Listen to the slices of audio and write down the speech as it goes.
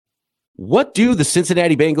What do the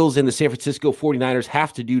Cincinnati Bengals and the San Francisco 49ers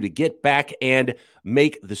have to do to get back and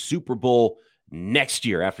make the Super Bowl next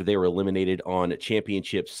year after they were eliminated on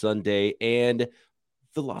Championship Sunday? And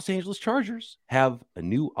the Los Angeles Chargers have a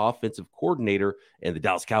new offensive coordinator, and the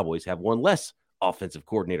Dallas Cowboys have one less offensive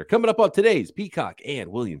coordinator. Coming up on today's Peacock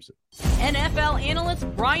and Williamson. NFL analyst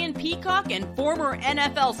Brian Peacock and former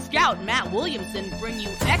NFL scout Matt Williamson bring you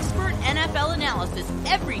expert NFL analysis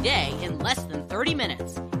every day in less than 30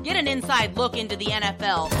 minutes. Get an inside look into the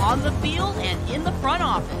NFL on the field and in the front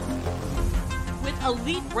office. With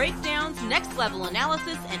elite breakdowns, next-level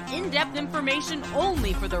analysis, and in-depth information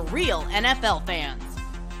only for the real NFL fans.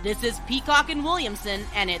 This is Peacock and Williamson,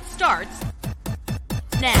 and it starts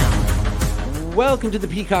now. Welcome to the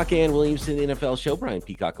Peacock and Williamson NFL show. Brian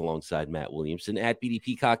Peacock alongside Matt Williamson at BD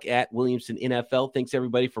Peacock at Williamson NFL. Thanks,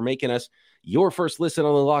 everybody, for making us your first listen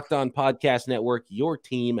on the Locked On Podcast Network, your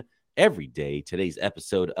team every day. Today's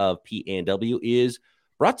episode of P&W is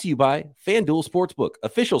brought to you by FanDuel Sportsbook,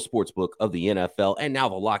 official sportsbook of the NFL, and now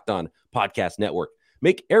the Locked On Podcast Network.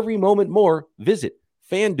 Make every moment more. Visit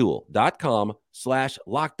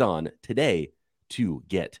FanDuel.com/LockedOn today to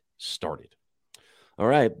get started. All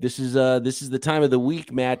right, this is the time of the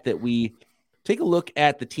week, Matt, that we take a look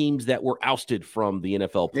at the teams that were ousted from the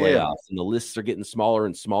NFL playoffs, and the lists are getting smaller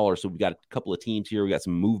and smaller. So we've got a couple of teams here. We got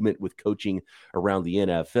some movement with coaching around the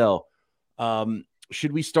NFL.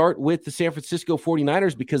 Should we start with the San Francisco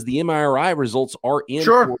 49ers because the MRI results are in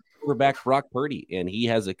for quarterback Brock Purdy, and he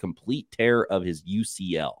has a complete tear of his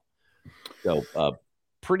UCL. So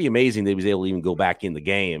pretty amazing that he was able to even go back in the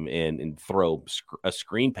game and throw a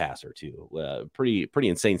screen pass or two. Pretty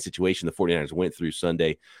insane situation the 49ers went through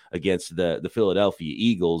Sunday against the Philadelphia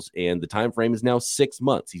Eagles, and the time frame is now 6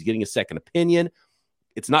 months. He's getting a second opinion.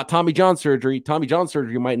 It's not Tommy John surgery. Tommy John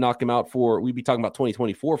surgery might knock him out we'd be talking about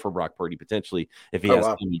 2024 for Brock Purdy potentially if he has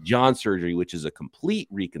Tommy John surgery, which is a complete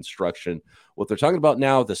reconstruction. What they're talking about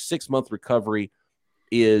now, the 6-month recovery,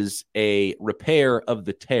 is a repair of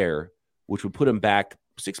the tear, which would put him back.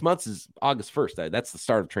 6 months is August 1st. That's the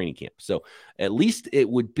start of training camp. So at least it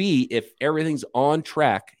would be, if everything's on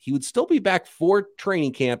track, he would still be back for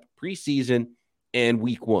training camp, preseason, and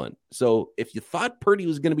week 1. So if you thought Purdy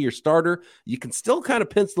was going to be your starter, you can still kind of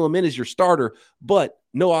pencil him in as your starter, but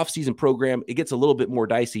no offseason program. It gets a little bit more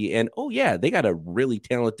dicey. And, they got a really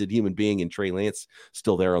talented human being in Trey Lance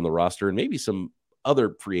still there on the roster, and maybe some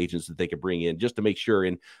other free agents that they could bring in just to make sure.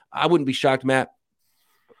 And I wouldn't be shocked, Matt,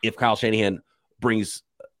 if Kyle Shanahan brings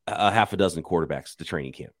a half a dozen quarterbacks to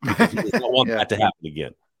training camp, because he doesn't want that to happen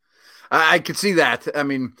again. I could see that. I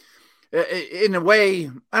mean, in a way,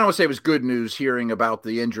 I don't want to say it was good news hearing about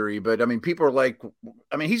the injury, but I mean, people are like,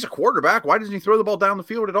 he's a quarterback. Why doesn't he throw the ball down the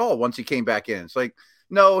field at all once he came back in? It's like,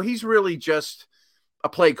 no, he's really just a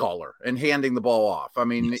play caller and handing the ball off. I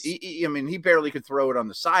mean, yes. He barely could throw it on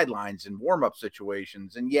the sidelines in warm-up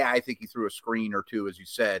situations. And I think he threw a screen or two, as you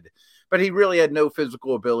said, but he really had no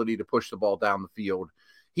physical ability to push the ball down the field.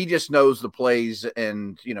 He just knows the plays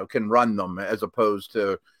and, can run them, as opposed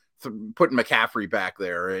to putting McCaffrey back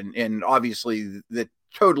there. And obviously that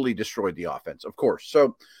totally destroyed the offense, of course.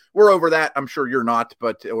 So we're over that. I'm sure you're not,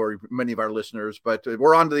 or many of our listeners, but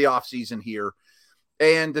we're on to the off season here.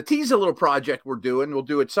 And to tease a little project we'll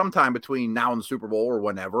do it sometime between now and the Super Bowl or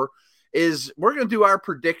whenever, is we're going to do our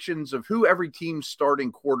predictions of who every team's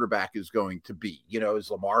starting quarterback is going to be. Is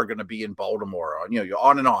Lamar going to be in Baltimore? On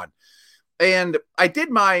and on. And I did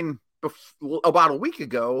mine about a week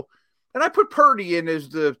ago, and I put Purdy in as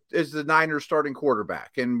the Niners starting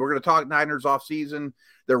quarterback. And we're going to talk Niners off season.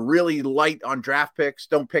 They're really light on draft picks.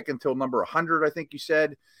 Don't pick until number 100, I think you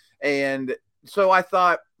said. And so I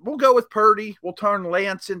thought we'll go with Purdy. We'll turn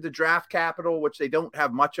Lance into draft capital, which they don't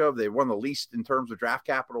have much of. They won the least in terms of draft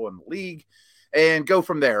capital in the league, and go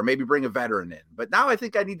from there. Maybe bring a veteran in. But now I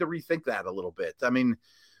think I need to rethink that a little bit. I mean,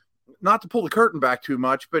 not to pull the curtain back too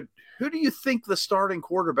much, but who do you think the starting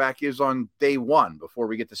quarterback is on day one before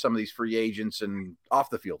we get to some of these free agents and off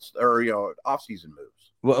the field or off-season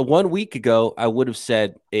moves? Well, 1 week ago, I would have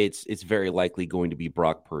said it's very likely going to be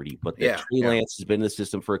Brock Purdy, but Trey Lance has been in the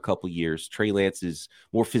system for a couple of years. Trey Lance is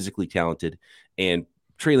more physically talented, and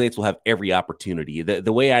Trey Lance will have every opportunity.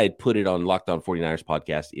 The way I had put it on Locked On 49ers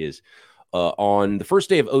podcast is on the first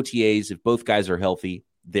day of OTAs, if both guys are healthy,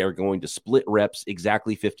 they're going to split reps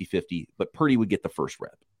exactly 50-50, but Purdy would get the first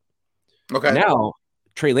rep. Okay. Now,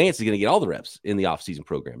 Trey Lance is going to get all the reps in the offseason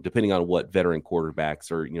program, depending on what veteran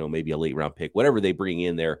quarterbacks or, maybe a late round pick, whatever they bring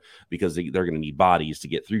in there, because they're going to need bodies to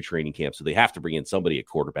get through training camp. So they have to bring in somebody at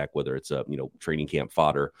quarterback, whether it's a, training camp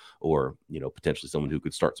fodder or, potentially someone who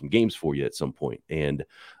could start some games for you at some point. And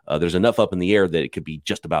there's enough up in the air that it could be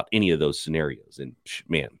just about any of those scenarios. And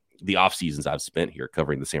man, the off seasons I've spent here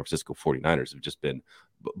covering the San Francisco 49ers have just been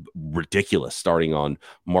ridiculous, starting on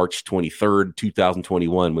March 23rd,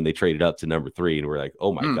 2021, when they traded up to number 3. And we're like,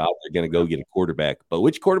 oh my God, they're going to go get a quarterback. But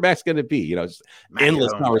which quarterback's going to be? You know, just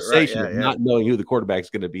endless conversation of not knowing who the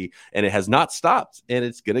quarterback's going to be. And it has not stopped. And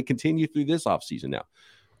it's going to continue through this offseason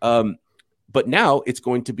now. But now it's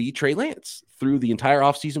going to be Trey Lance through the entire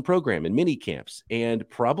offseason program and mini camps. And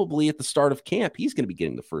probably at the start of camp, he's going to be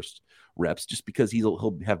getting the first reps just because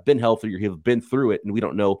he'll have been healthier. He'll have been through it. And we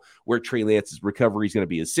don't know where Trey Lance's recovery is going to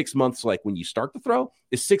be. Is 6 months like when you start to throw?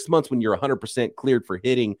 Is 6 months when you're 100% cleared for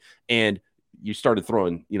hitting and you started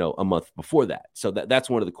throwing, you know, a month before that? So that's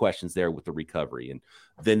one of the questions there with the recovery. And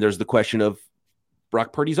then there's the question of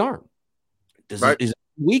Brock Purdy's arm. Is it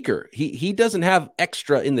weaker? He doesn't have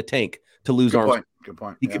extra in the tank to lose arms. Good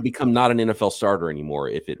point. He could become not an NFL starter anymore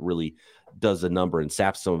if it really does a number and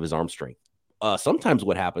saps some of his arm strength. Sometimes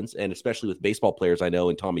what happens, and especially with baseball players I know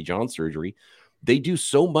in Tommy John surgery, they do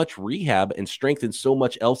so much rehab and strengthen so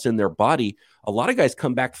much else in their body. A lot of guys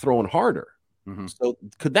come back throwing harder. So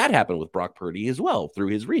could that happen with Brock Purdy as well through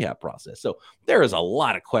his rehab process? So there is a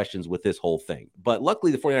lot of questions with this whole thing. But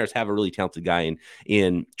luckily the 49ers have a really talented guy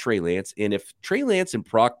in Trey Lance. And if Trey Lance and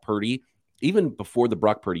Brock Purdy, even before the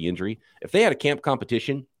Brock Purdy injury, if they had a camp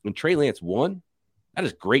competition and Trey Lance won, that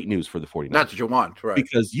is great news for the 49ers. That's what you want, right?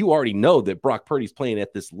 Because you already know that Brock Purdy's playing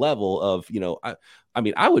at this level of, you know, I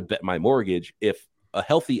mean, I would bet my mortgage if a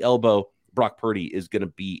healthy elbow, Brock Purdy is going to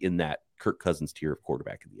be in that Kirk Cousins tier of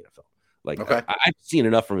quarterback in the NFL. Like, I've seen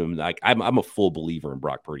enough from him. Like, I'm a full believer in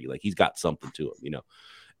Brock Purdy. Like, he's got something to him, you know.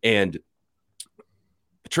 And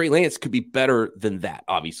Trey Lance could be better than that,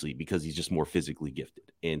 obviously, because he's just more physically gifted.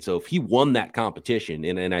 And so if he won that competition,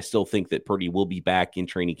 and I still think that Purdy will be back in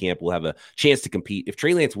training camp, will have a chance to compete. If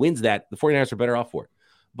Trey Lance wins that, the 49ers are better off for it.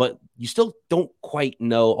 But you still don't quite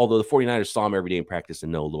know, although the 49ers saw him every day in practice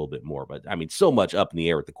and know a little bit more. But, I mean, so much up in the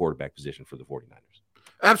air at the quarterback position for the 49ers.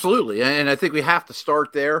 Absolutely. And I think we have to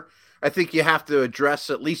start there. I think you have to address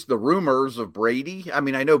at least the rumors of Brady. I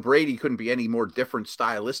mean, I know Brady couldn't be any more different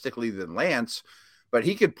stylistically than Lance, but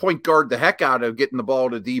he could point guard the heck out of getting the ball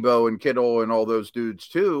to Debo and Kittle and all those dudes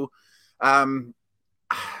too. If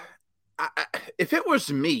it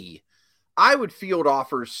was me, I would field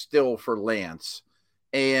offers still for Lance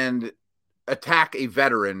and attack a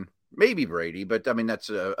veteran, maybe Brady, but I mean, that's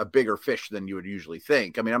a bigger fish than you would usually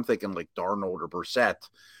think. I mean, I'm thinking like Darnold or Brissett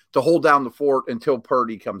to hold down the fort until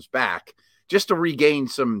Purdy comes back just to regain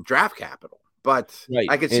some draft capital. But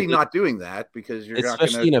I could see not doing that because you're not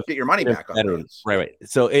going to get your money back on this. Right.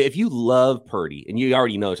 So if you love Purdy and you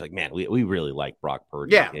already know, it's like, man, we really like Brock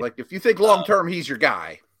Purdy. Yeah, like if you think long-term, he's your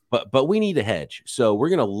guy. But we need a hedge. So we're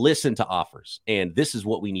going to listen to offers, and this is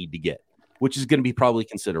what we need to get, which is going to be probably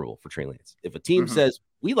considerable for Trey Lance. If a team says,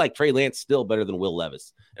 we like Trey Lance still better than Will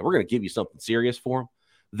Levis, and we're going to give you something serious for him,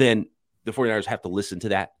 then the 49ers have to listen to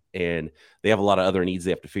that. And they have a lot of other needs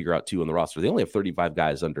they have to figure out too on the roster. They only have 35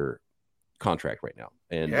 guys under contract right now,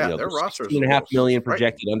 and their roster is $16.5 million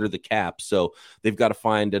projected under the cap. So they've got to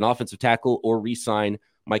find an offensive tackle or re-sign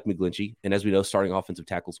Mike McGlinchey. And as we know, starting offensive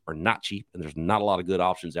tackles are not cheap, and there's not a lot of good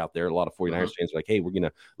options out there. A lot of 49ers fans are like, hey,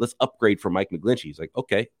 let's upgrade for Mike McGlinchey. He's like,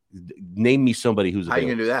 okay, name me somebody who's available. How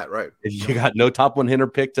you gonna do that, right? You got no top 100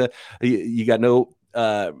 pick you got no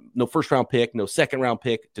first round pick, no second round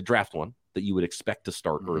pick to draft one that you would expect to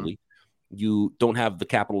start early. You don't have the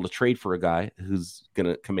capital to trade for a guy who's going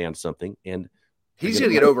to command something, and he's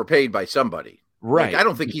going to get overpaid by somebody. Right. Like, I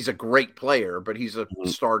don't think he's a great player, but he's a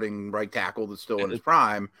starting right tackle that's still in his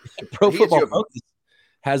prime. Pro Football Focus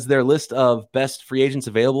has their list of best free agents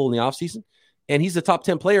available in the offseason, and he's a top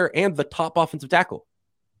 10 player and the top offensive tackle.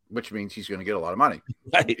 Which means he's going to get a lot of money.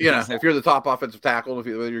 Right. You know, if you're the top offensive tackle,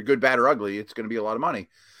 whether you're good, bad, or ugly, it's going to be a lot of money.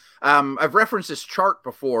 I've referenced this chart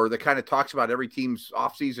before that kind of talks about every team's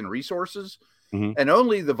offseason resources, and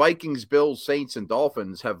only the Vikings, Bills, Saints, and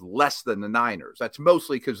Dolphins have less than the Niners. That's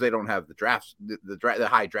mostly because they don't have the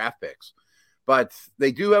high draft picks, but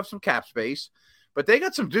they do have some cap space. But they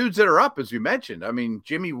got some dudes that are up, as you mentioned. I mean,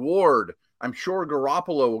 Jimmy Ward. I'm sure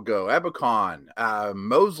Garoppolo will go. Ebukam,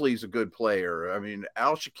 Mosley's a good player. I mean,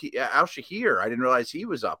 Al-Shahir, I didn't realize he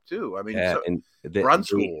was up too. I mean,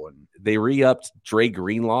 they re-upped Dre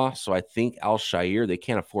Greenlaw, so I think Al-Shahir, they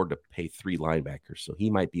can't afford to pay 3 linebackers, so he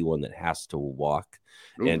might be one that has to walk.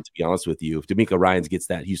 Ooh. And to be honest with you, if D'Amico Ryans gets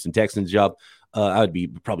that Houston Texans job, I would be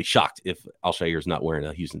probably shocked if Alshire is not wearing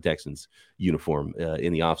a Houston Texans uniform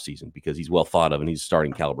in the offseason, because he's well thought of and he's a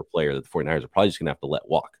starting caliber player that the 49ers are probably just going to have to let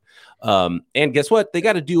walk. And guess what? They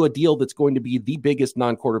got to do a deal that's going to be the biggest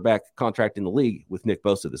non-quarterback contract in the league with Nick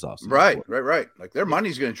Bosa this offseason. Right. Like their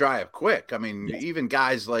money's going to dry up quick. I mean, even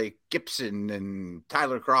guys like Gibson and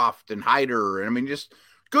Tyler Kroft and Hyder, and I mean, just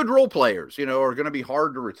good role players, are going to be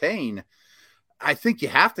hard to retain. I think you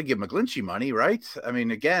have to give McGlinchey money, right? I mean,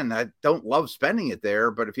 again, I don't love spending it there,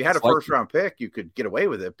 but if you had a first-round pick, you could get away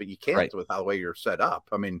with it, but you can't with how the way you're set up.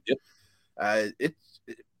 I mean, I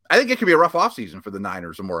think it could be a rough offseason for the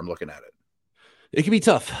Niners the more I'm looking at it. It can be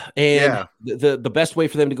tough. And the best way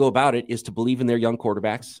for them to go about it is to believe in their young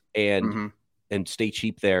quarterbacks and stay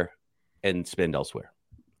cheap there and spend elsewhere.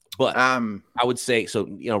 But I would say, so,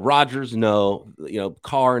 Rodgers, no,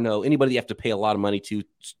 Carr, no, anybody you have to pay a lot of money to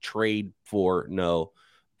trade for, no.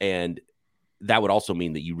 And that would also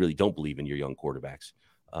mean that you really don't believe in your young quarterbacks.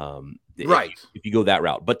 Right. If you go that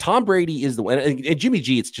route. But Tom Brady is the one, and Jimmy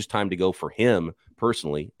G, it's just time to go for him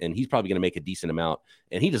personally. And he's probably going to make a decent amount,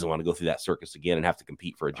 and he doesn't want to go through that circus again and have to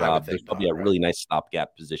compete for a job. There's probably a really nice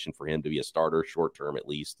stopgap position for him to be a starter short term at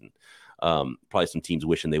least. And probably some teams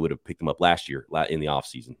wishing they would have picked him up last year in the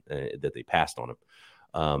offseason that they passed on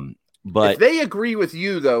him. But if they agree with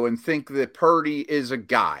you, though, and think that Purdy is a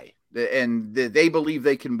guy and they believe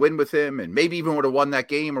they can win with him and maybe even would have won that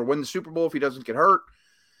game or win the Super Bowl if he doesn't get hurt,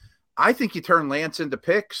 I think you turn Lance into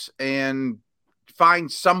picks and find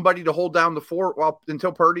somebody to hold down the fort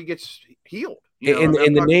until Purdy gets healed. And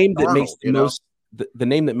the name that makes the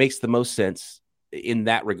name that makes the most sense in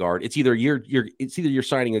that regard, it's either you're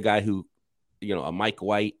signing a guy who, a Mike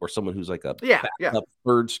White or someone who's like a backup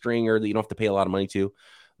third stringer that you don't have to pay a lot of money to,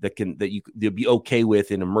 you'll be okay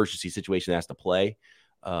with in an emergency situation that has to play.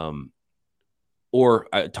 Or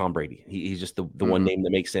Tom Brady. He's just the one name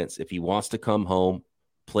that makes sense. If he wants to come home,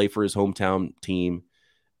 play for his hometown team,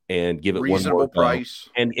 and give it reasonable one more price,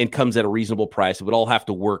 and comes at a reasonable price, it would all have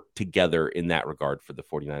to work together in that regard for the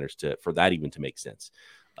 49ers for that even to make sense.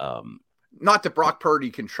 Not that Brock Purdy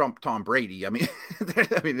can trump Tom Brady. I mean,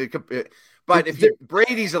 but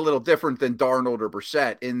Brady's a little different than Darnold or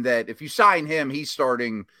Brissett in that if you sign him, he's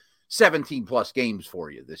starting 17 plus games for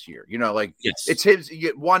you this year. It's his. You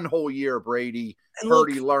get one whole year of Brady. And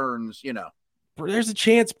Purdy learns. There's a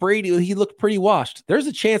chance Brady. He looked pretty washed. There's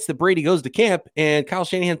a chance that Brady goes to camp and Kyle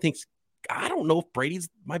Shanahan thinks, I don't know if Brady's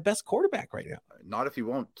my best quarterback right now. Not if he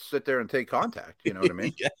won't sit there and take contact. You know what I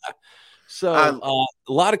mean? Yeah. So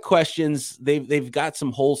a lot of questions. They've got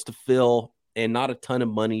some holes to fill and not a ton of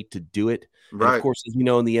money to do it. Right. And of course, as we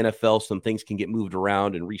know in the NFL, some things can get moved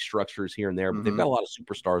around and restructures here and there, but they've got a lot of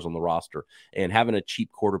superstars on the roster, and having a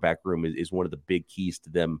cheap quarterback room is one of the big keys to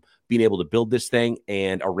them being able to build this thing.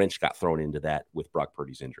 And a wrench got thrown into that with Brock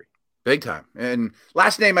Purdy's injury. Big time. And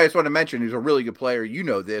last name I just want to mention, who's a really good player.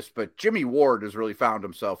 This, but Jimmy Ward has really found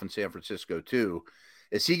himself in San Francisco too.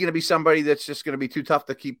 Is he going to be somebody that's just going to be too tough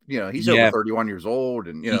to keep? He's over 31 years old,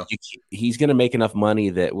 and he's going to make enough money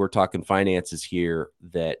that we're talking finances here.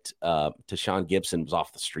 That Tashawn Gibson was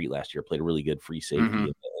off the street last year, played a really good free safety,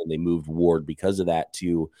 and they moved Ward because of that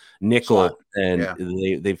to nickel.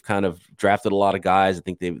 And they've kind of drafted a lot of guys. I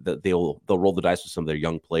think they'll roll the dice with some of their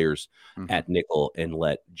young players at nickel and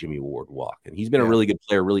let Jimmy Ward walk. And he's been a really good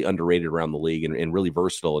player, really underrated around the league, and really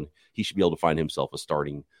versatile. And he should be able to find himself a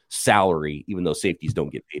starting salary, even though safeties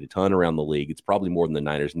don't get paid a ton around the league. It's probably more than the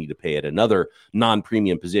Niners need to pay at another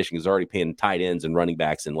non-premium position, because they're already paying tight ends and running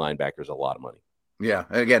backs and linebackers a lot of money. Yeah.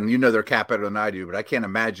 Again, their cap better than I do, but I can't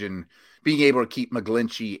imagine being able to keep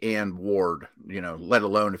McGlinchey and Ward, let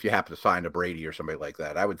alone if you happen to sign a Brady or somebody like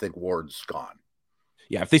that. I would think Ward's gone.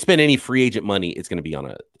 Yeah. If they spend any free agent money, it's going to be on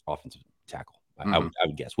an offensive tackle. I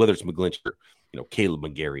would guess, whether it's McGlinchey or, Caleb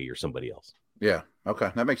McGarry or somebody else. Yeah.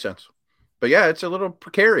 Okay. That makes sense. But yeah, it's a little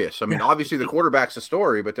precarious. I mean, obviously the quarterback's the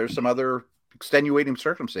story, but there's some other extenuating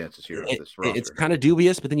circumstances here. It's kind of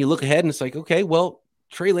dubious, but then you look ahead and it's like, okay, well,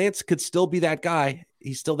 Trey Lance could still be that guy.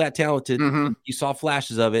 He's still that talented. You saw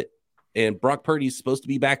flashes of it. And Brock Purdy's supposed to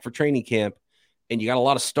be back for training camp, and you got a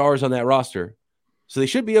lot of stars on that roster. So they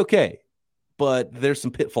should be okay. But there's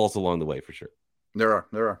some pitfalls along the way for sure. There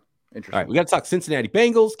are. Interesting. All right, we got to talk Cincinnati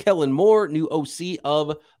Bengals. Kellen Moore, new OC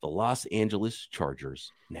of the Los Angeles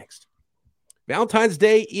Chargers, next. Valentine's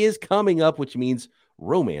Day is coming up, which means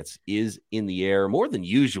romance is in the air more than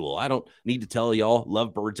usual. I don't need to tell y'all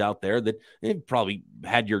lovebirds out there that they've probably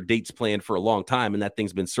had your dates planned for a long time and that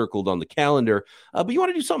thing's been circled on the calendar, but you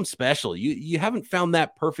want to do something special. You haven't found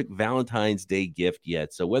that perfect Valentine's Day gift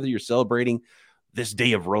yet. So whether you're celebrating this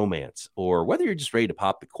day of romance, or whether you're just ready to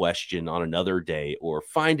pop the question on another day, or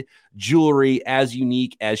find jewelry as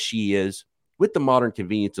unique as she is, with the modern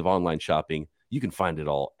convenience of online shopping. You can find it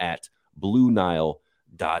all at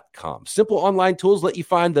BlueNile.com. Simple online tools let you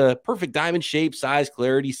find the perfect diamond shape, size,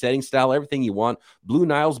 clarity, setting, style, everything you want. Blue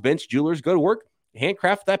Nile's bench jewelers go to work,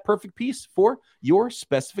 handcraft that perfect piece for your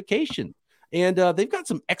specification. And they've got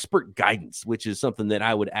some expert guidance, which is something that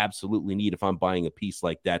I would absolutely need if I'm buying a piece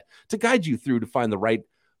like that, to guide you through to find the right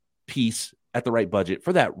piece at the right budget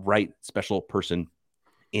for that right special person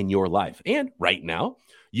in your life. And right now,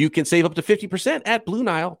 you can save up to 50% at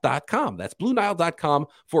BlueNile.com. That's BlueNile.com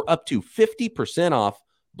for up to 50% off.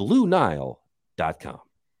 BlueNile.com.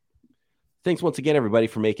 Thanks once again, everybody,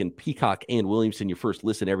 for making Peacock and Williamson your first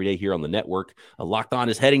listen every day here on the network. Locked On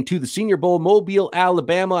is heading to the Senior Bowl, Mobile,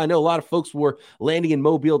 Alabama. I know a lot of folks were landing in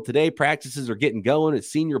Mobile today. Practices are getting going.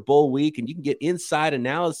 It's Senior Bowl week, and you can get inside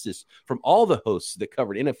analysis from all the hosts that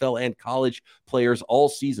covered NFL and college players all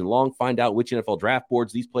season long. Find out which NFL draft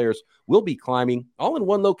boards these players will be climbing, all in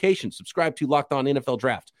one location. Subscribe to Locked On NFL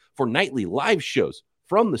Draft for nightly live shows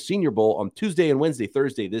from the Senior Bowl on Tuesday and Wednesday,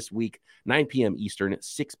 Thursday this week, 9 p.m. Eastern,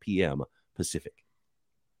 6 p.m. Pacific.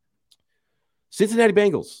 Cincinnati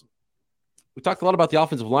Bengals. We talked a lot about the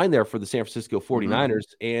offensive line there for the San Francisco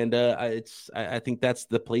 49ers, and I think that's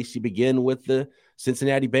the place you begin with the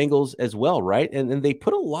Cincinnati Bengals as well, right? And they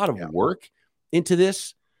put a lot of work into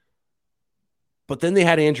this, but then they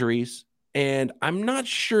had injuries, and I'm not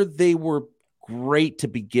sure they were great to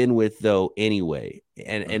begin with, though, anyway.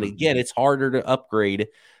 And again, it's harder to upgrade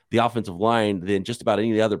the offensive line than just about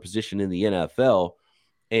any other position in the NFL,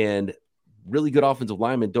 and really good offensive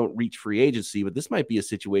linemen don't reach free agency, but this might be a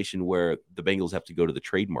situation where the Bengals have to go to the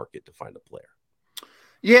trade market to find a player.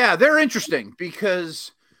 Yeah, they're interesting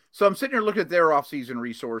because so I'm sitting here looking at their offseason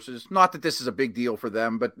resources. Not that this is a big deal for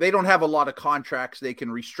them, but they don't have a lot of contracts they can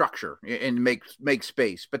restructure and make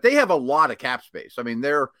space. But they have a lot of cap space. I mean,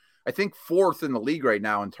 they're, I think, fourth in the league right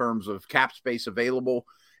now in terms of cap space available,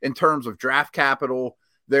 in terms of draft capital.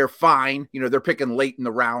 They're fine. You know, they're picking late in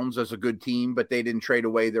the rounds as a good team, but they didn't trade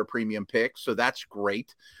away their premium picks. So that's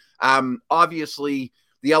great. Obviously,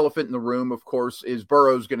 the elephant in the room, of course, is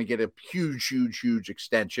Burrow's going to get a huge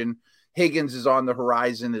extension. Higgins is on the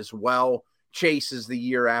horizon as well. Chase is the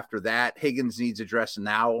year after that. Higgins needs addressed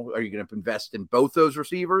now. Are you going to invest in both those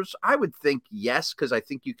receivers? I would think yes, because I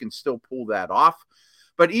think you can still pull that off.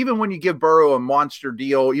 But even when you give Burrow a monster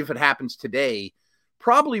deal, if it happens today,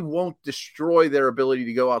 probably won't destroy their ability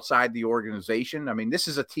to go outside the organization. I mean, this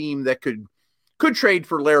is a team that could trade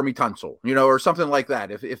for Laramie Tunsil, you know, or something like that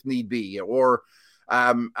if need be. Or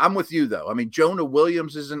I'm with you, though. I mean, Jonah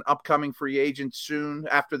Williams is an upcoming free agent soon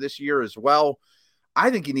after this year as well. I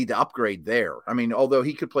think you need to upgrade there. I mean, although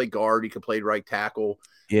he could play guard, he could play right tackle.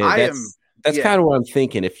 Yeah, that's kind of what I'm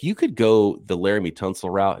thinking. If you could go the Laramie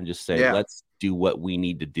Tunsil route and just say, let's do what we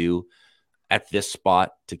need to do at this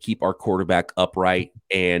spot to keep our quarterback upright,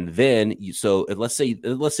 and then let's say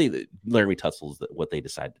that Laramie Tunsil is what they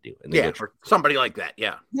decide to do, and or somebody like that,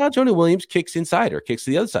 Now Jonah Williams kicks inside or kicks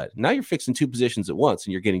to the other side. Now you're fixing two positions at once,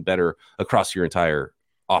 and you're getting better across your entire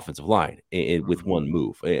offensive line with one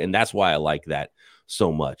move, and that's why I like that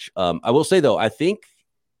so much. I will say though, I think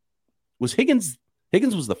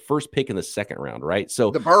Higgins was the first pick in the second round, right?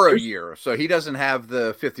 So the Burrow year, so he doesn't have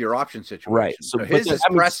the fifth-year option situation, right? So his is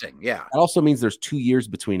pressing. It also means there's 2 years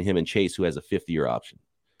between him and Chase, who has a fifth-year option.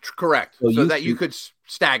 Correct. So that you could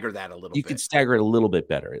stagger that a little bit. You could stagger it a little bit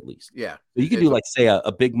better, at least. Yeah. So you could do, like, say,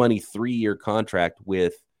 a big money 3-year contract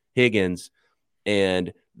with Higgins,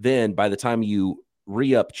 and then by the time you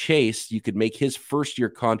re-up Chase, you could make his first-year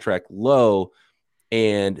contract low,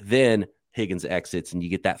 and then Higgins exits, and you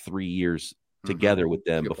get that 3 years together with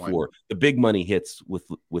them before the big money hits with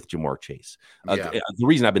Jamar Chase. The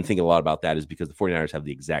reason I've been thinking a lot about that is because the 49ers have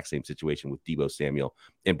the exact same situation with Deebo Samuel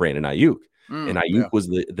and Brandon Ayuk. And Ayuk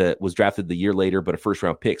was drafted the year later, but a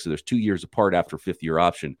first-round pick. So there's 2 years apart after fifth-year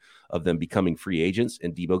option of them becoming free agents,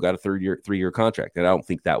 and Deebo got a 3-year contract. And I don't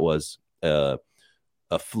think that was a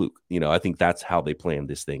fluke. You know, I think that's how they planned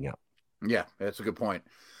this thing out. Yeah, that's a good point.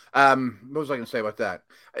 What was I going to say about that?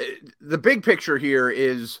 The big picture here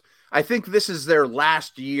is I think this is their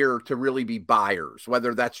last year to really be buyers,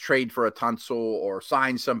 whether that's trade for a Tunsil or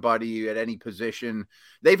sign somebody at any position.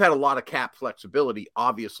 They've had a lot of cap flexibility,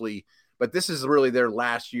 obviously, but this is really their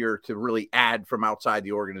last year to really add from outside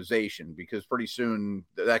the organization, because pretty soon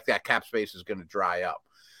that cap space is going to dry up.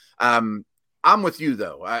 I'm with you,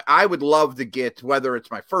 though. I would love to get, whether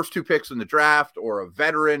it's my first 2 picks in the draft or a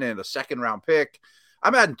veteran and a second-round pick,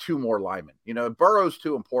 I'm adding 2 more linemen. You know, Burrow's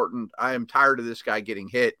too important. I am tired of this guy getting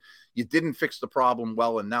hit. You didn't fix the problem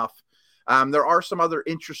well enough. There are some other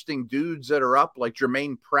interesting dudes that are up, like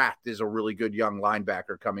Jermaine Pratt is a really good young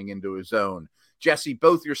linebacker coming into his own. Jesse,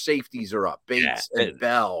 both your safeties are up, Bates and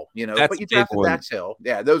Bell, you know, but you drafted Dax Hill.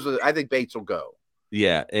 Yeah, I think Bates will go.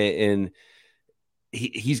 Yeah, and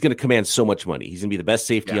he's going to command so much money. He's going to be the best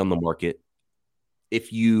safety on the market.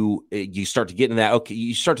 If you start to get into that, okay,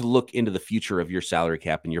 you start to look into the future of your salary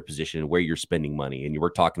cap and your position and where you're spending money. And we're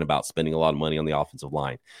talking about spending a lot of money on the offensive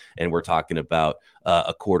line. And we're talking about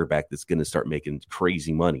a quarterback that's going to start making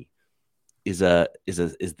crazy money. Is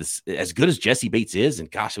this as good as Jesse Bates is? And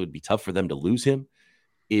gosh, it would be tough for them to lose him.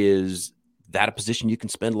 Is that a position you can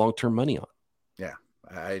spend long-term money on? Yeah.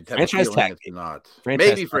 Franchise tag.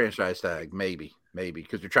 Maybe franchise tag. Maybe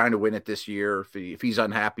because you're trying to win it this year. If he's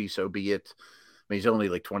unhappy, so be it. I mean, he's only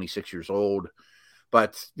like 26 years old,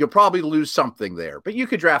 but you'll probably lose something there. But you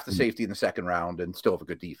could draft the safety in the second round and still have a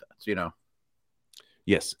good defense, you know?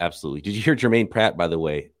 Yes, absolutely. Did you hear Jermaine Pratt, by the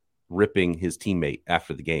way, ripping his teammate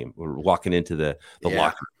after the game? We're walking into the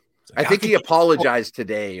locker room. I think he apologized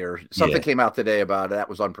today or something came out today about it. That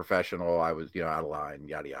was unprofessional. I was, out of line,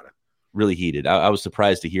 yada, yada. Really heated. I was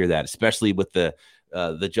surprised to hear that, especially with the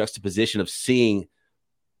juxtaposition of seeing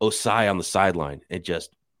Osai on the sideline and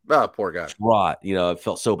just poor guy. It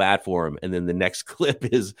felt so bad for him. And then the next clip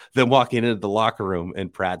is them walking into the locker room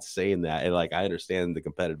and Pratt saying that. And I understand the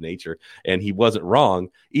competitive nature, and he wasn't wrong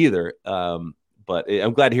either. But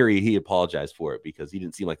I'm glad to hear he apologized for it, because he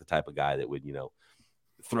didn't seem like the type of guy that would,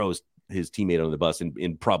 throw his teammate on the bus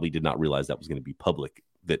and probably did not realize that was going to be public,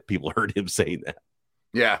 that people heard him saying that.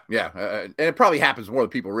 Yeah. And it probably happens more than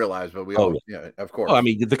people realize, but of course. Oh, I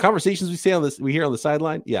mean, the conversations we hear on the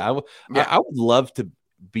sideline. Yeah. I would love to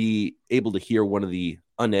be able to hear one of the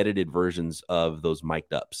unedited versions of those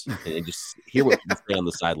mic'd ups and just hear what people say on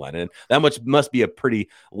the sideline. And that must be a pretty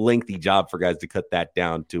lengthy job for guys to cut that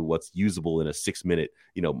down to what's usable in a 6-minute,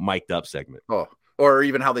 mic'd up segment. Oh, or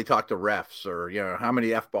even how they talk to refs, or, how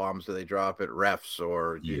many F-bombs do they drop at refs,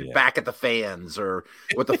 or back at the fans, or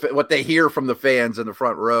what they hear from the fans in the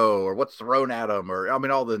front row, or what's thrown at them, or,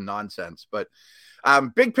 all the nonsense. But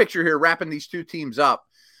big picture here, wrapping these two teams up,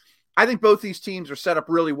 I think both these teams are set up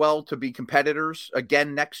really well to be competitors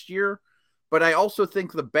again next year. But I also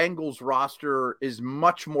think the Bengals roster is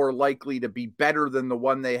much more likely to be better than the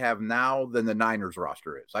one they have now than the Niners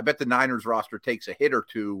roster is. I bet the Niners roster takes a hit or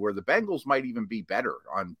two, where the Bengals might even be better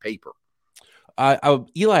on paper.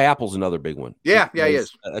 Eli Apple's another big one. Yeah, he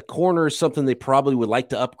is. A corner is something they probably would like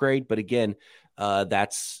to upgrade, but again,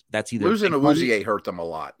 that's either losing Awuzie hurt them a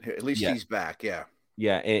lot. At least he's back. Yeah.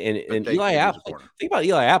 Yeah, and Eli Apple. Think about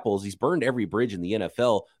Eli Apple. He's burned every bridge in the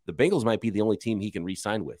NFL. The Bengals might be the only team he can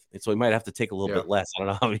re-sign with, and so he might have to take a little bit less. I don't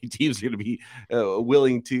know how many teams are going to be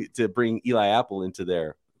willing to bring Eli Apple into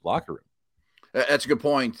their locker room. That's a good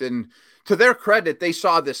point. And to their credit, they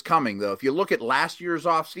saw this coming, though. If you look at last year's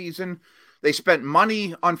offseason, they spent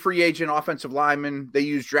money on free agent offensive linemen. They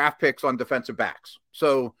used draft picks on defensive backs.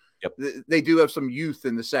 So they do have some youth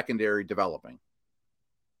in the secondary developing.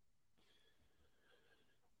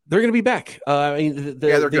 They're going to be back.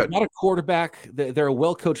 They're good. Not a quarterback. They're a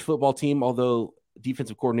well-coached football team, although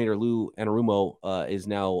defensive coordinator Lou Anarumo is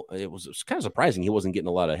now – it was kind of surprising he wasn't getting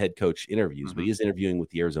a lot of head coach interviews, but he is interviewing with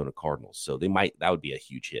the Arizona Cardinals. So that would be a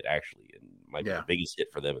huge hit, actually, and might be the biggest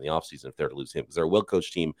hit for them in the offseason if they're to lose him, because they're a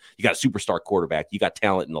well-coached team. You got a superstar quarterback. You got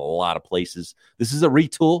talent in a lot of places. This is a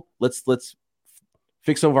retool. Let's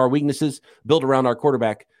fix some of our weaknesses, build around our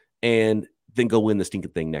quarterback, and – then go win the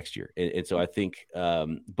stinking thing next year. And so I think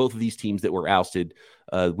both of these teams that were ousted,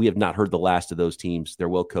 we have not heard the last of those teams. They're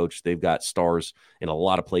well coached. They've got stars in a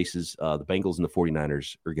lot of places. The Bengals and the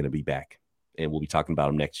 49ers are going to be back, and we'll be talking about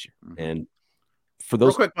them next year. And for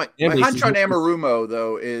those real quick, my hunch on Anarumo,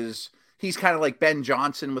 though, is he's kind of like Ben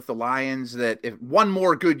Johnson with the Lions, that if one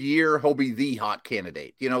more good year, he'll be the hot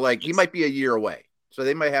candidate. He might be a year away. So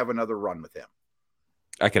they might have another run with him.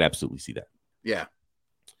 I could absolutely see that. Yeah.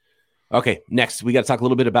 Okay, next, we got to talk a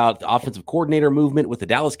little bit about the offensive coordinator movement with the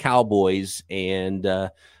Dallas Cowboys, and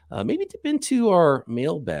maybe dip into our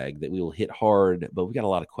mailbag that we will hit hard, but we got a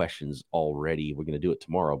lot of questions already. We're going to do it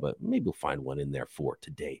tomorrow, but maybe we'll find one in there for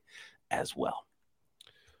today as well.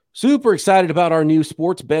 Super excited about our new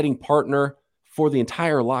sports betting partner for the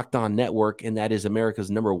entire Locked On Network, and that is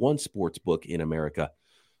America's #1 sports book in America.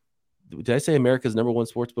 Did I say America's #1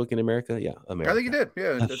 sports book in America? Yeah, America. I think you did.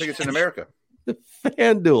 Yeah, I think it's in America.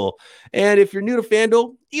 FanDuel. And if you're new to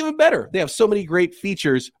FanDuel, even better. They have so many great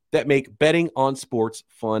features that make betting on sports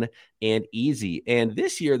fun and easy. And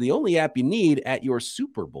this year, the only app you need at your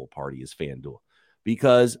Super Bowl party is FanDuel,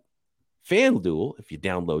 because FanDuel, if you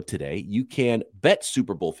download today, you can bet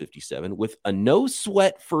Super Bowl 57 with a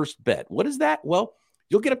no-sweat first bet. What is that? Well,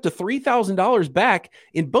 you'll get up to $3,000 back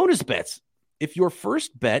in bonus bets if your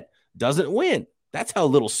first bet doesn't win. That's how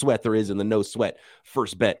little sweat there is in the no sweat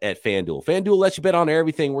first bet at FanDuel. FanDuel lets you bet on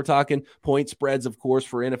everything. We're talking point spreads, of course,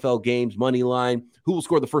 for NFL games, money line, who will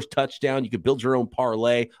score the first touchdown. You can build your own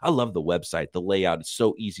parlay. I love the website. The layout is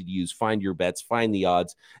so easy to use. Find your bets, find the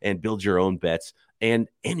odds, and build your own bets. And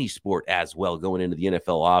any sport as well going into the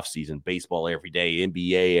NFL offseason, baseball every day,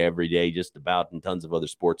 NBA every day, just about, and tons of other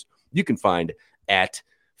sports you can find at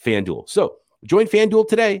FanDuel. So join FanDuel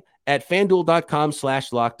today at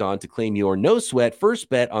FanDuel.com/lockedon to claim your no sweat first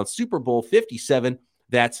bet on Super Bowl 57.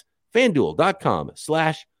 That's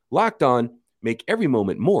FanDuel.com/lockedon. Make every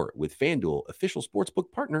moment more with FanDuel, official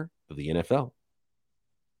sportsbook partner of the NFL.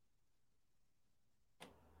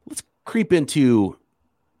 Let's creep into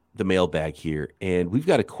the mailbag here. And we've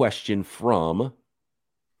got a question from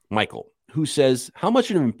Michael, who says, how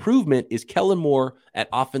much of an improvement is Kellen Moore at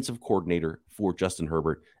offensive coordinator for Justin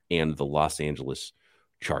Herbert and the Los Angeles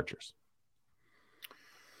Chargers?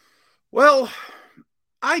 Well,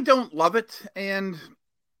 I don't love it. And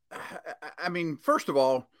I mean, first of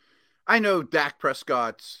all, I know Dak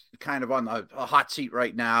Prescott's kind of on a hot seat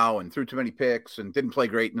right now and threw too many picks and didn't play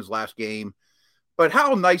great in his last game. But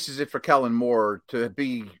how nice is it for Kellen Moore to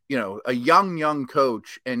be, a young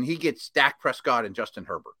coach, and he gets Dak Prescott and Justin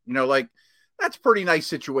Herbert? That's a pretty nice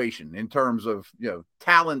situation in terms of,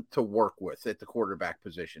 talent to work with at the quarterback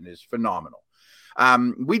position is phenomenal.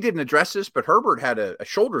 We didn't address this, but Herbert had a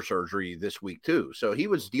shoulder surgery this week too. So he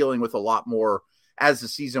was dealing with a lot more as the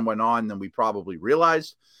season went on than we probably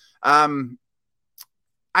realized. I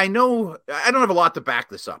know I don't have a lot to back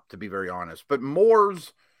this up, to be very honest, but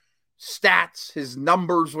Moore's stats, his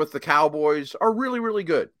numbers with the Cowboys are really, really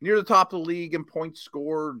good. Near the top of the league in points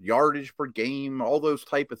scored, yardage per game, all those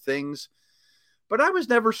type of things. But I was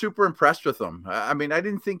never super impressed with him. I mean, I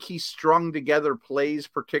didn't think he strung together plays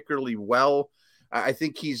particularly well. I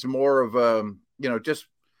think he's more of a, just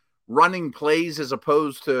running plays as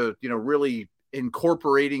opposed to, really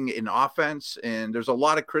incorporating an offense. And there's a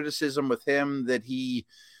lot of criticism with him that he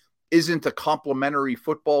isn't a complementary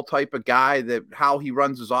football type of guy, that how he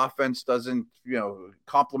runs his offense doesn't,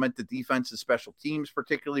 complement the defense and special teams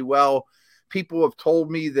particularly well. People have told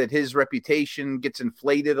me that his reputation gets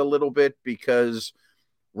inflated a little bit because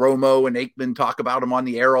Romo and Aikman talk about him on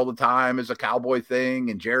the air all the time as a Cowboy thing,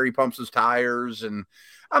 and Jerry pumps his tires. And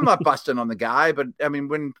I'm not busting on the guy, but I mean,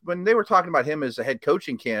 when they were talking about him as a head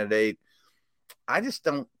coaching candidate, I just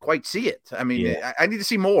don't quite see it. I mean, I need to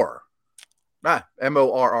see more.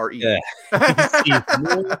 Moore. Yeah.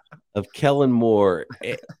 Of Kellen Moore.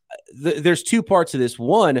 There's two parts of this.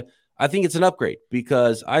 One, I think it's an upgrade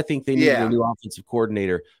because I think they need a new offensive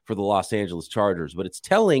coordinator for the Los Angeles Chargers. But it's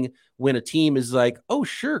telling when a team is like, oh,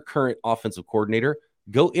 sure, current offensive coordinator,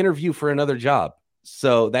 go interview for another job.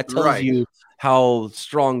 So that tells you how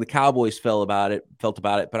strong the Cowboys felt about it.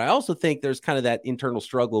 But I also think there's kind of that internal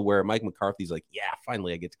struggle where Mike McCarthy's like, yeah,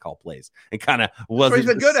 finally I get to call plays, and kind of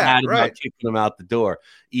wasn't good at about kicking them out the door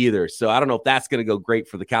either. So I don't know if that's going to go great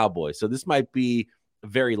for the Cowboys. So this might be a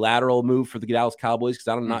very lateral move for the Dallas Cowboys because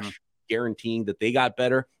I'm not guaranteeing that they got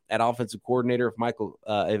better at offensive coordinator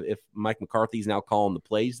if Mike McCarthy's now calling the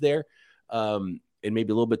plays there, and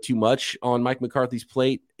maybe a little bit too much on Mike McCarthy's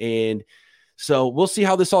plate. And so we'll see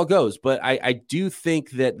how this all goes. But I do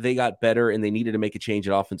think that they got better and they needed to make a change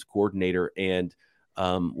at offensive coordinator. And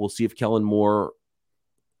we'll see if Kellen Moore,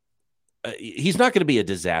 he's not going to be a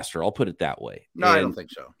disaster. I'll put it that way. No, I don't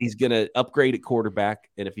think so. He's going to upgrade at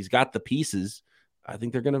quarterback. And if he's got the pieces, I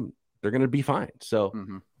think they're going to be fine.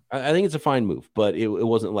 So I think it's a fine move, but it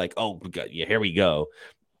wasn't like, oh, here we go.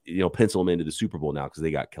 Pencil them into the Super Bowl now because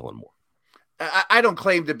they got Kellen Moore. I don't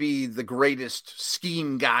claim to be the greatest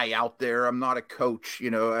scheme guy out there. I'm not a coach,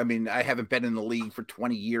 I mean, I haven't been in the league for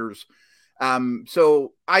 20 years.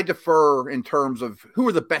 So I defer in terms of who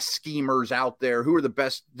are the best schemers out there, who are the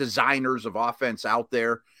best designers of offense out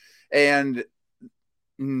there. And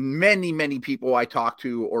many, many people I talk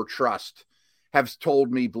to or trust have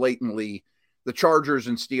told me blatantly the Chargers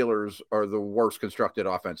and Steelers are the worst constructed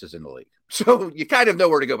offenses in the league. So you kind of know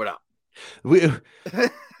where to go but up. We've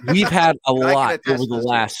had a lot over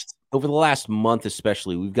the last month,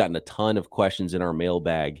 especially. We've gotten a ton of questions in our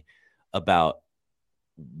mailbag about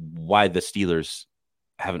why the Steelers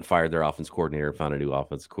haven't fired their offense coordinator and found a new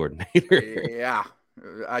offense coordinator. Yeah.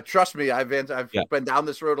 Trust me, I've been down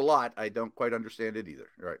this road a lot. I don't quite understand it either.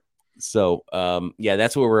 Right. So,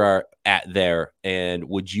 that's where we are at there. And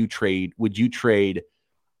would you trade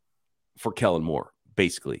for Kellen Moore?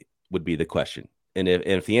 Basically, would be the question. And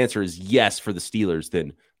if the answer is yes for the Steelers,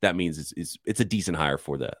 then that means it's a decent hire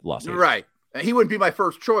for the Los Angeles. Right. He wouldn't be my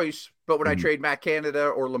first choice, but when I trade Matt Canada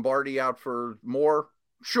or Lombardi out for Moore,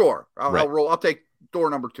 sure, I'll roll. I'll take door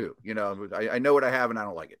number 2. I know what I have and I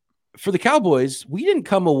don't like it. For the Cowboys, we didn't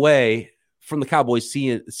come away from the Cowboys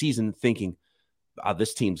season thinking,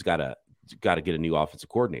 this team's got to get a new offensive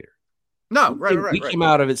coordinator. No, We came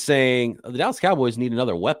out of it saying the Dallas Cowboys need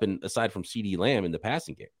another weapon aside from CeeDee Lamb in the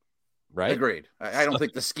passing game. Right? Agreed. I don't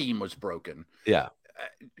think the scheme was broken. Yeah.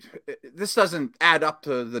 This doesn't add up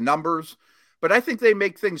to the numbers, but I think they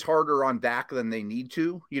make things harder on Dak than they need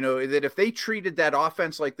to. That if they treated that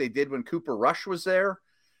offense like they did when Cooper Rush was there,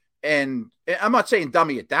 and I'm not saying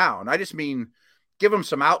dummy it down. I just mean give them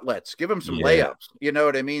some outlets, give them some layups. You know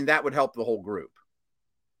what I mean? That would help the whole group.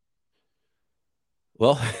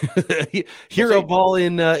 Well, hero ball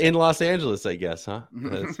in Los Angeles, I guess, huh?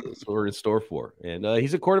 That's what we're in store for. And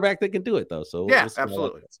he's a quarterback that can do it, though. So yeah,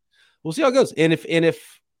 absolutely. We'll see how it goes. And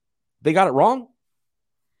if they got it wrong,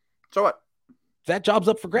 so what? That job's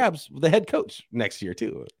up for grabs with the head coach next year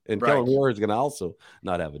too. And Kellen Moore is going to also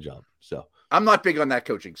not have a job. So I'm not big on that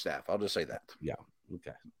coaching staff. I'll just say that. Yeah.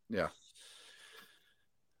 Okay. Yeah.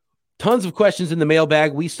 Tons of questions in the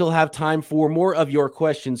mailbag. We still have time for more of your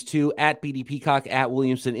questions too at BD Peacock at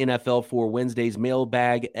Williamson NFL for Wednesday's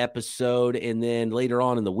mailbag episode. And then later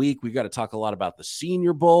on in the week, we've got to talk a lot about the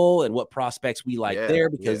Senior Bowl and what prospects we like there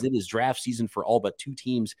because it is draft season for all but 2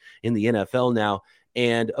 teams in the NFL now.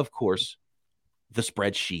 And of course, the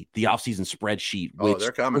spreadsheet, the offseason spreadsheet, which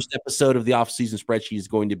the first episode of the offseason spreadsheet is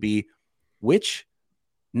going to be which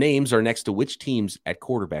names are next to which teams at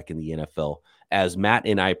quarterback in the NFL as Matt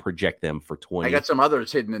and I project them for 20. I got some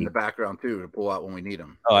others hidden in the background too to pull out when we need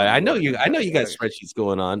them. Oh, I know you got spreadsheets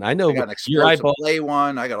going on. I know your eyeball play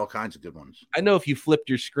one. I got all kinds of good ones. I know if you flipped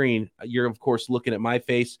your screen, you're of course looking at my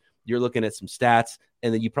face. You're looking at some stats,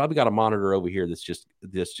 and then you probably got a monitor over here that's just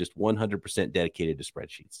 100% dedicated to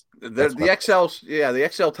spreadsheets. The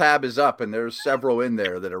Excel tab is up, and there's several in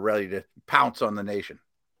there that are ready to pounce on the nation.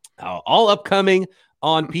 All upcoming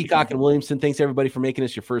on Peacock and Williamson. Thanks everybody for making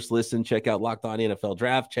us your first listen. Check out Locked On NFL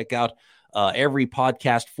Draft. Check out every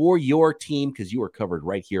podcast for your team because you are covered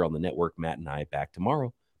right here on the network. Matt and I back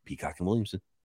tomorrow. Peacock and Williamson.